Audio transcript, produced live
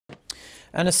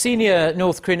And a senior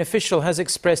North Korean official has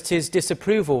expressed his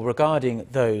disapproval regarding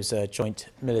those joint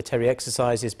military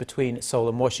exercises between Seoul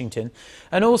and Washington,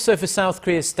 and also for South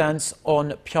Korea's stance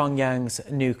on Pyongyang's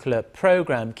nuclear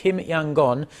program.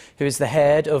 Yang-gon, who is the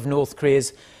head of North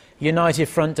Korea's United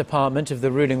Front Department of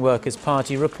the ruling Workers'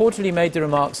 Party, reportedly made the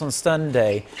remarks on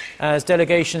Sunday as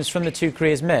delegations from the two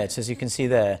Koreas met, as you can see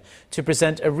there, to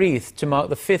present a wreath to mark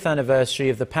the 5th anniversary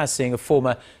of the passing of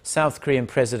former South Korean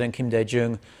President Kim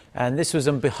Dae-jung. And this was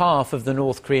on behalf of the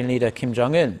North Korean leader Kim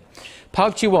Jong-un.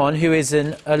 Park Geun-hye, who is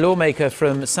a lawmaker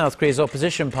from South Korea's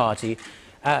opposition party,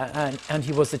 and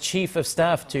he was the chief of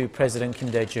staff to President Kim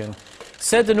Dae-jung,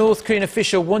 said the North Korean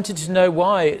official wanted to know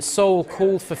why Seoul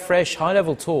called for fresh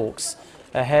high-level talks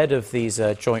ahead of these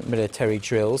joint military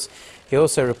drills. He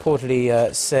also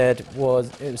reportedly said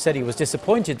he was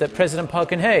disappointed that President Park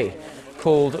Geun-hye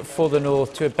called for the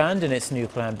North to abandon its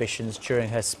nuclear ambitions during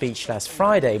her speech last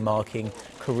Friday, marking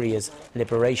Korea's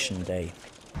Liberation Day.